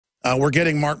We're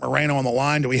getting Marc Morano on the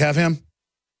line. Do we have him?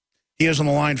 He is on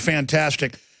the line.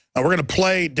 Fantastic. We're going to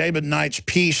play David Knight's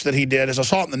piece that he did. As I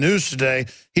saw it in the news today,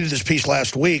 he did this piece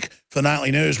last week for the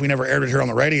Nightly News. We never aired it here on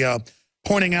the radio,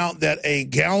 pointing out that a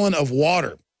gallon of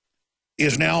water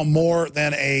is now more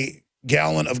than a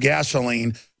gallon of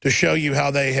gasoline, to show you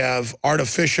how they have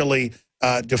artificially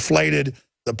deflated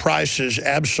the prices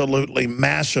absolutely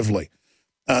massively.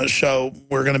 So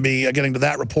we're going to be getting to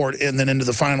that report and then into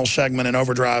the final segment in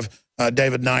Overdrive.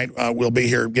 David Knight will be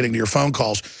here getting to your phone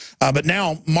calls. But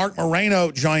now Marc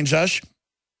Morano joins us.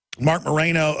 Marc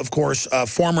Morano, of course,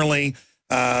 formerly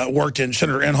worked in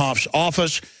Senator Inhofe's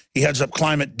office. He heads up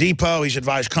Climate Depot. He's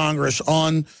advised Congress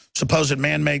on supposed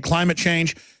man-made climate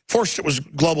change. First it was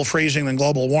global freezing, then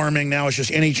global warming. Now it's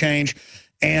just any change.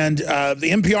 And the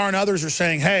NPR and others are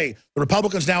saying, hey, the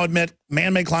Republicans now admit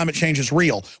man-made climate change is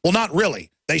real. Well, not really.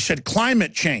 They said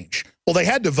climate change. Well, they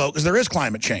had to vote because there is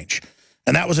climate change.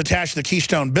 And that was attached to the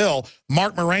Keystone Bill.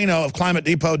 Marc Morano of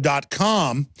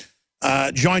ClimateDepot.com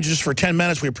joins us for 10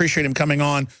 minutes. We appreciate him coming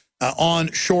on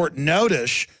short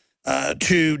notice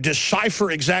to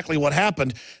decipher exactly what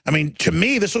happened. I mean, to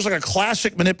me, this looks like a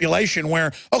classic manipulation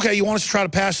where, okay, you want us to try to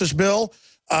pass this bill?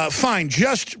 Fine,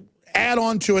 just add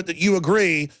on to it that you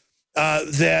agree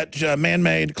that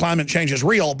man-made climate change is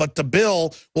real, but the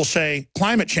bill will say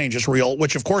climate change is real,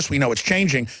 which of course we know it's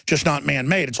changing, just not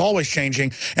man-made. It's always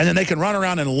changing. And then they can run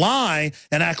around and lie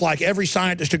and act like every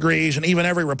scientist agrees and even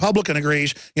every Republican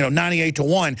agrees,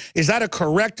 98-1. Is that a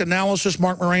correct analysis,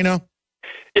 Marc Morano?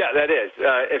 Yeah, that is.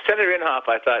 Senator Inhofe,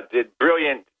 I thought, did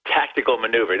brilliant tactical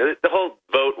maneuver. The whole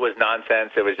vote was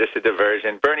nonsense. It was just a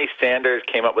diversion. Bernie Sanders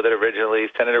came up with it originally.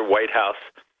 Senator Whitehouse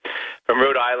from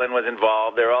Rhode Island was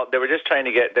involved. They were just trying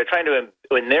to,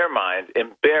 in their minds,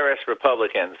 embarrass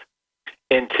Republicans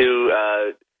into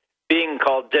being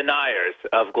called deniers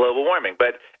of global warming.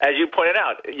 But as you pointed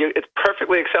out, it's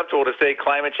perfectly acceptable to say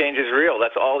climate change is real.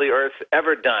 That's all the Earth's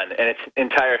ever done in its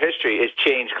entire history is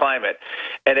change climate,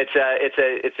 and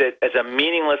it's a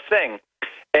meaningless thing.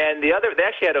 And they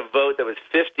actually had a vote that was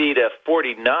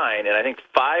 50-49, and I think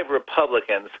 5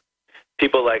 Republicans,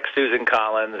 people like Susan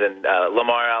Collins and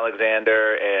Lamar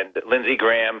Alexander and Lindsey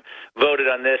Graham, voted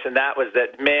on this, and that was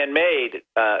that man-made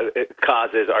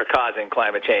causes are causing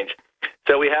climate change.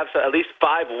 So we have at least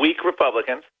 5 weak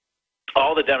Republicans.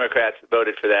 All the Democrats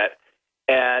voted for that,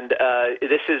 and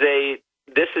this is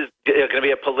going to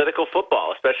be a political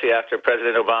football, especially after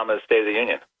President Obama's State of the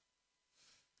Union.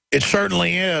 It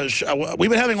certainly is. We've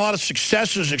been having a lot of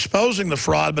successes exposing the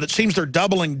fraud, but it seems they're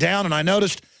doubling down, and I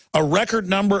noticed a record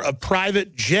number of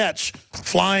private jets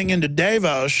flying into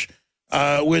Davos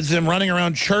with them running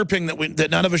around chirping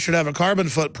that none of us should have a carbon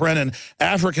footprint and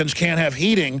Africans can't have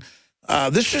heating.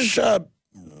 This is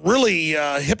really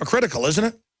hypocritical, isn't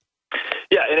it?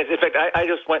 Yeah, and in fact, I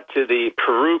just went to the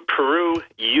Peru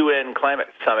UN Climate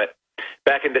Summit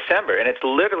back in December, and it's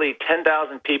literally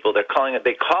 10,000 people. They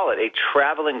call it a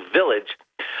traveling village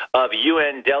of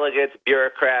UN delegates,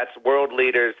 bureaucrats, world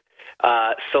leaders,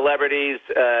 celebrities,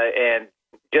 and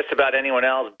just about anyone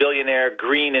else, billionaire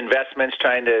green investments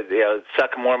trying to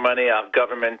suck more money off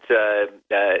government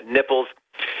nipples.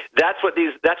 That's what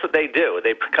they do.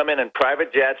 They come in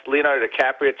private jets. Leonardo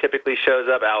DiCaprio typically shows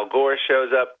up. Al Gore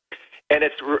shows up, and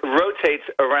it rotates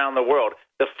around the world.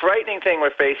 The frightening thing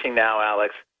we're facing now,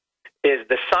 Alex, is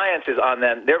the science is on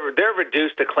them. They're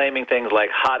reduced to claiming things like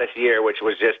hottest year, which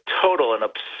was just total and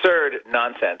absurd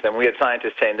nonsense. And we had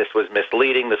scientists saying this was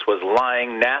misleading, this was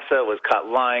lying, NASA was caught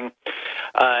lying,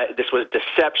 this was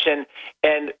deception.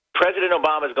 And President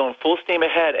Obama is going full steam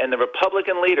ahead, and the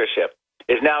Republican leadership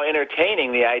is now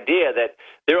entertaining the idea that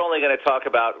they're only going to talk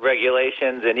about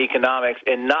regulations and economics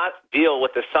and not deal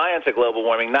with the science of global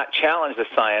warming, not challenge the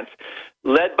science.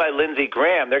 Led by Lindsey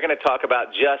Graham, they're going to talk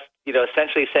about just,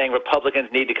 essentially saying Republicans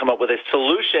need to come up with a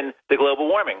solution to global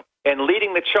warming. And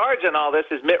leading the charge on all this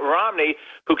is Mitt Romney,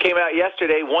 who came out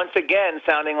yesterday once again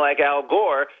sounding like Al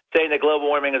Gore, saying that global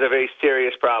warming is a very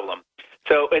serious problem.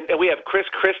 So, and we have Chris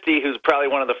Christie, who's probably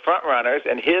one of the front runners,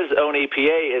 and his own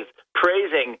EPA is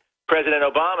praising President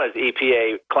Obama's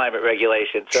EPA climate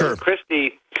regulations. So, sure.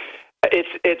 Christie,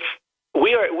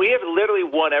 we have literally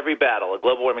won every battle of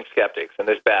global warming skeptics in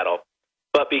this battle.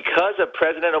 But because of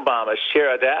President Obama's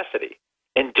sheer audacity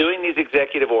in doing these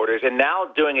executive orders and now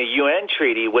doing a UN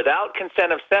treaty without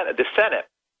consent of the Senate,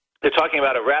 they're talking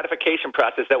about a ratification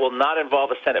process that will not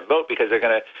involve a Senate vote because they're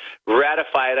going to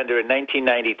ratify it under a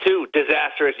 1992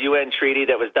 disastrous UN treaty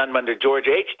that was done under George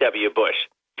H.W. Bush.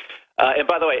 And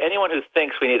by the way, anyone who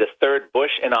thinks we need a third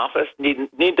Bush in office need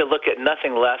to look at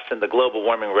nothing less than the global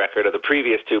warming record of the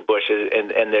previous 2 Bushes, and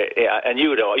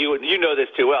you know this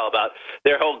too well about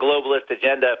their whole globalist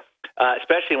agenda.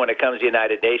 especially when it comes to the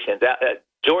United Nations.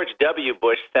 George W.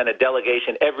 Bush sent a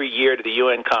delegation every year to the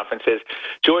UN conferences.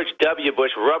 George W. Bush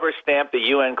rubber-stamped the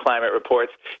UN climate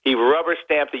reports. He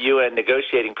rubber-stamped the UN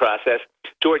negotiating process.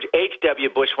 George H.W.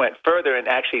 Bush went further and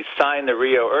actually signed the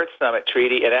Rio Earth Summit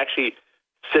Treaty and actually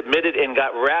submitted and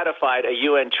got ratified a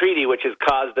UN treaty, which has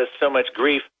caused us so much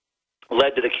grief,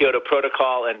 led to the Kyoto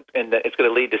Protocol, and it's going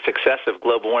to lead to successive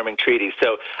global warming treaties.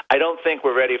 So I don't think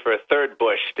we're ready for a third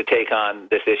Bush to take on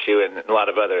this issue and a lot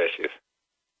of other issues.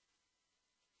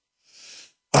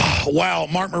 Wow,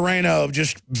 Marc Morano,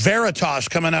 just veritas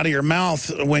coming out of your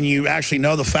mouth when you actually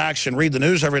know the facts and read the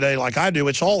news every day like I do.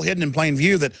 It's all hidden in plain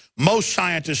view that most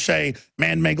scientists say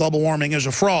man-made global warming is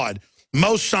a fraud.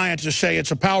 Most scientists say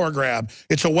it's a power grab.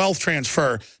 It's a wealth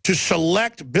transfer to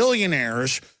select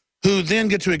billionaires who then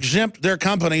get to exempt their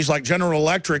companies, like General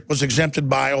Electric was exempted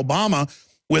by Obama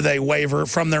with a waiver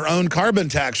from their own carbon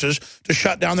taxes to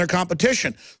shut down their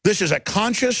competition. This is a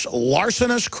conscious,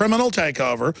 larcenous criminal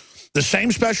takeover. The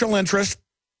same special interests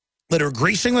that are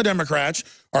greasing the Democrats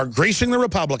are greasing the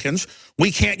Republicans.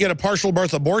 We can't get a partial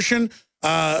birth abortion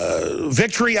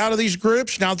victory out of these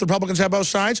groups now that the Republicans have both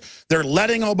sides. They're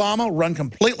letting Obama run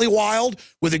completely wild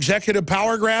with executive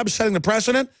power grabs, setting the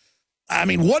precedent. I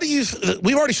mean, what do you?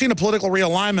 We've already seen a political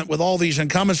realignment with all these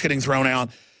incumbents getting thrown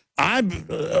out.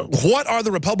 What are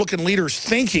the Republican leaders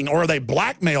thinking, or are they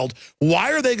blackmailed?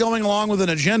 Why are they going along with an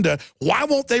agenda? Why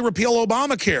won't they repeal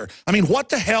Obamacare? I mean, what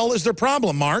the hell is their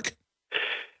problem, Mark?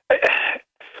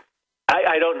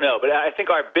 I don't know, but I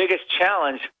think our biggest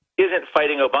challenge isn't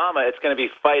fighting Obama. It's going to be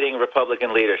fighting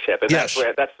Republican leadership, and yes.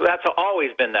 that's always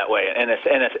been that way in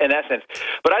essence.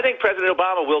 But I think President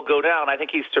Obama will go down. I think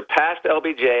he's surpassed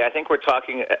LBJ. I think we're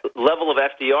talking level of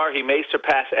FDR. He may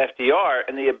surpass FDR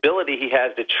in the ability he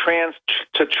has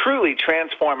to truly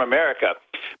transform America,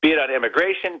 be it on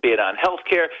immigration, be it on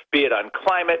healthcare, be it on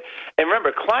climate. And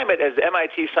remember, climate, as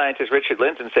MIT scientist Richard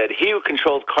Linton said, he who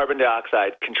controls carbon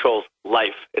dioxide controls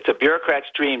life. It's a bureaucrat's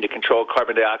dream to control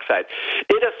carbon dioxide.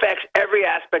 It affects every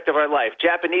aspect of our life.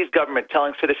 Japanese government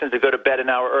telling citizens to go to bed an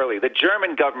hour early. The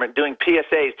German government doing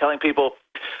PSAs telling people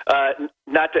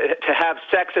not to have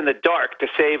sex in the dark to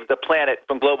save the planet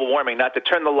from global warming, not to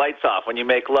turn the lights off when you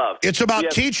make love. It's about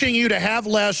teaching you to have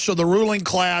less so the ruling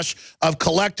class of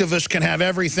collectivists can have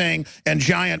everything and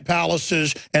giant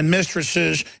palaces and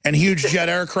mistresses and huge jet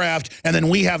aircraft, and then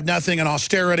we have nothing, and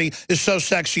austerity is so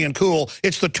sexy and cool.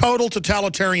 It's the total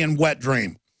totalitarian wet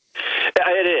dream.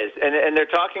 It is, and they're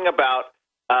talking about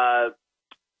a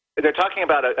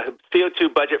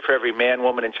CO2 budget for every man,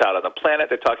 woman, and child on the planet.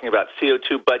 They're talking about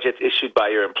CO2 budgets issued by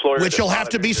your employer, which will have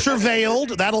to be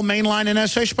surveilled. That'll mainline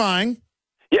NSA spying.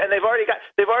 Yeah, and they've already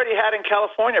had in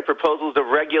California proposals to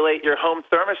regulate your home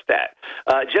thermostat,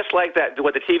 just like that.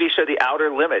 What the TV show, The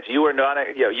Outer Limits. You are not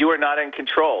in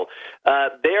control.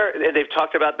 They've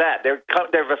talked about that.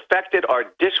 They've affected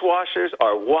our dishwashers,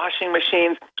 our washing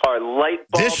machines, our light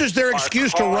bulbs. This is their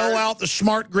excuse to roll out the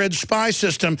smart grid spy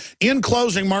system. In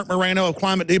closing, Marc Morano of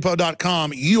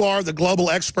ClimateDepot.com, you are the global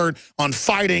expert on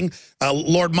fighting.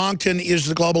 Lord Monckton is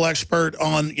the global expert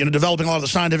on developing a lot of the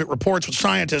scientific reports with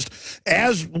scientists.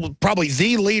 As probably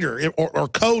the leader or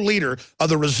co-leader of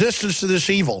the resistance to this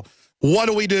evil, what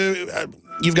do we do?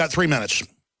 You've got 3 minutes.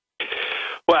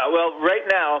 Well, right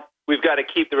now we've got to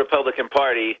keep the Republican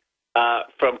Party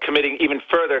from committing even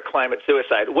further climate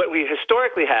suicide. What we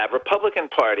historically have, Republican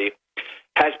Party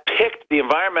has picked the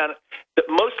environment. The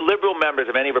most liberal members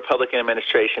of any Republican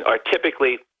administration are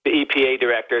typically the EPA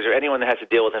directors or anyone that has to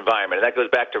deal with environment. And that goes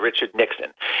back to Richard Nixon.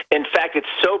 In fact,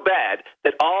 it's so bad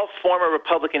that all former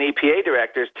Republican EPA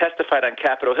directors testified on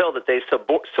Capitol Hill that they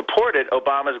supported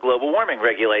Obama's global warming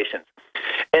regulations.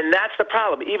 And that's the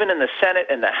problem. Even in the Senate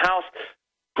and the House,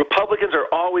 Republicans are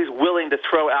always willing to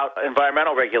throw out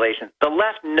environmental regulations. The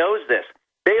left knows this.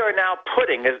 They are now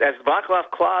putting, as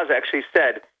Václav Klaus actually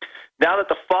said, now that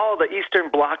the fall of the Eastern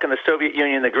Bloc and the Soviet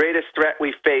Union, the greatest threat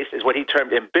we face is what he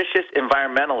termed ambitious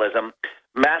environmentalism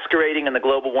masquerading in the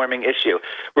global warming issue.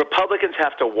 Republicans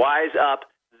have to wise up.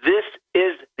 This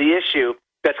is the issue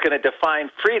that's going to define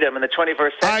freedom in the 21st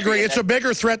century. I agree. It's a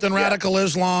bigger threat than radical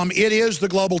Islam. It is the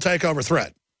global takeover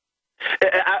threat.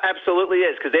 It absolutely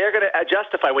is, because they're going to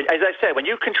justify, as I said, when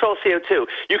you control CO2,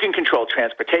 you can control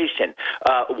transportation,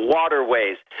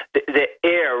 waterways, the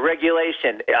air,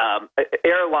 regulation,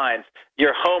 airlines,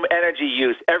 your home energy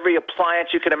use, every appliance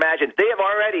you can imagine. They have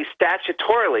already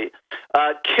statutorily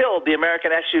killed the American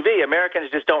SUV.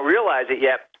 Americans just don't realize it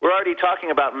yet. We're already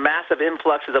talking about massive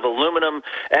influxes of aluminum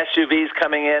SUVs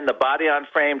coming in, the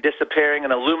body-on-frame disappearing,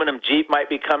 an aluminum Jeep might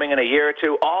be coming in a year or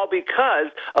two, all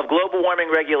because of global warming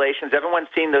regulations. Everyone's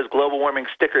seen those global warming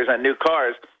stickers on new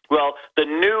cars. Well, the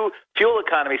new fuel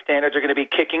economy standards are going to be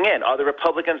kicking in. Are the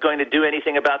Republicans going to do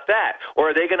anything about that? Or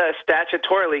are they going to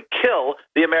statutorily kill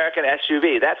the American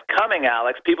SUV? That's coming,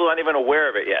 Alex. People aren't even aware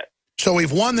of it yet. So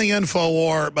we've won the info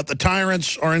war, but the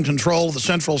tyrants are in control of the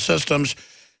central systems.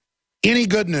 Any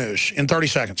good news in 30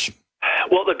 seconds?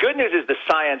 Well, the good news is the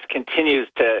science continues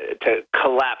to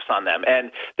collapse on them.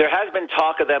 And there has been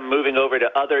talk of them moving over to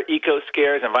other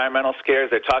eco-scares, environmental scares.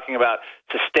 They're talking about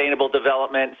sustainable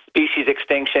development, species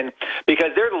extinction, because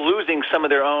they're losing some of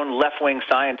their own left-wing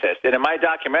scientists. And in my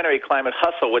documentary, Climate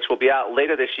Hustle, which will be out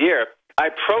later this year, I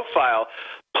profile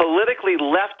politically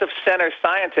left-of-center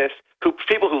scientists,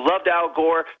 people who loved Al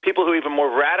Gore, people who are even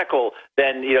more radical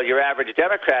than your average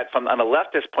Democrat from on a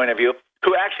leftist point of view,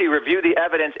 who actually review the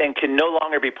evidence and can no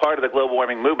longer be part of the global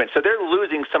warming movement. So they're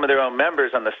losing some of their own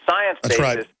members on the science basis.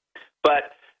 Right.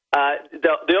 But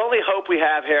the only hope we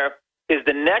have here is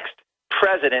the next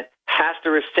president has to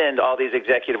rescind all these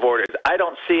executive orders. I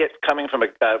don't see it coming from a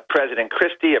President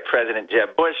Christie, a President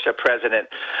Jeb Bush, a President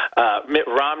Mitt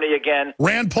Romney again.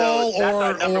 Rand Paul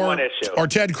so or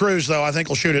Ted Cruz, though, I think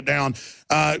will shoot it down.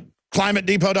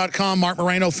 ClimateDepot.com, Marc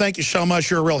Morano, thank you so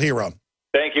much. You're a real hero.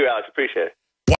 Thank you, Alex. Appreciate it.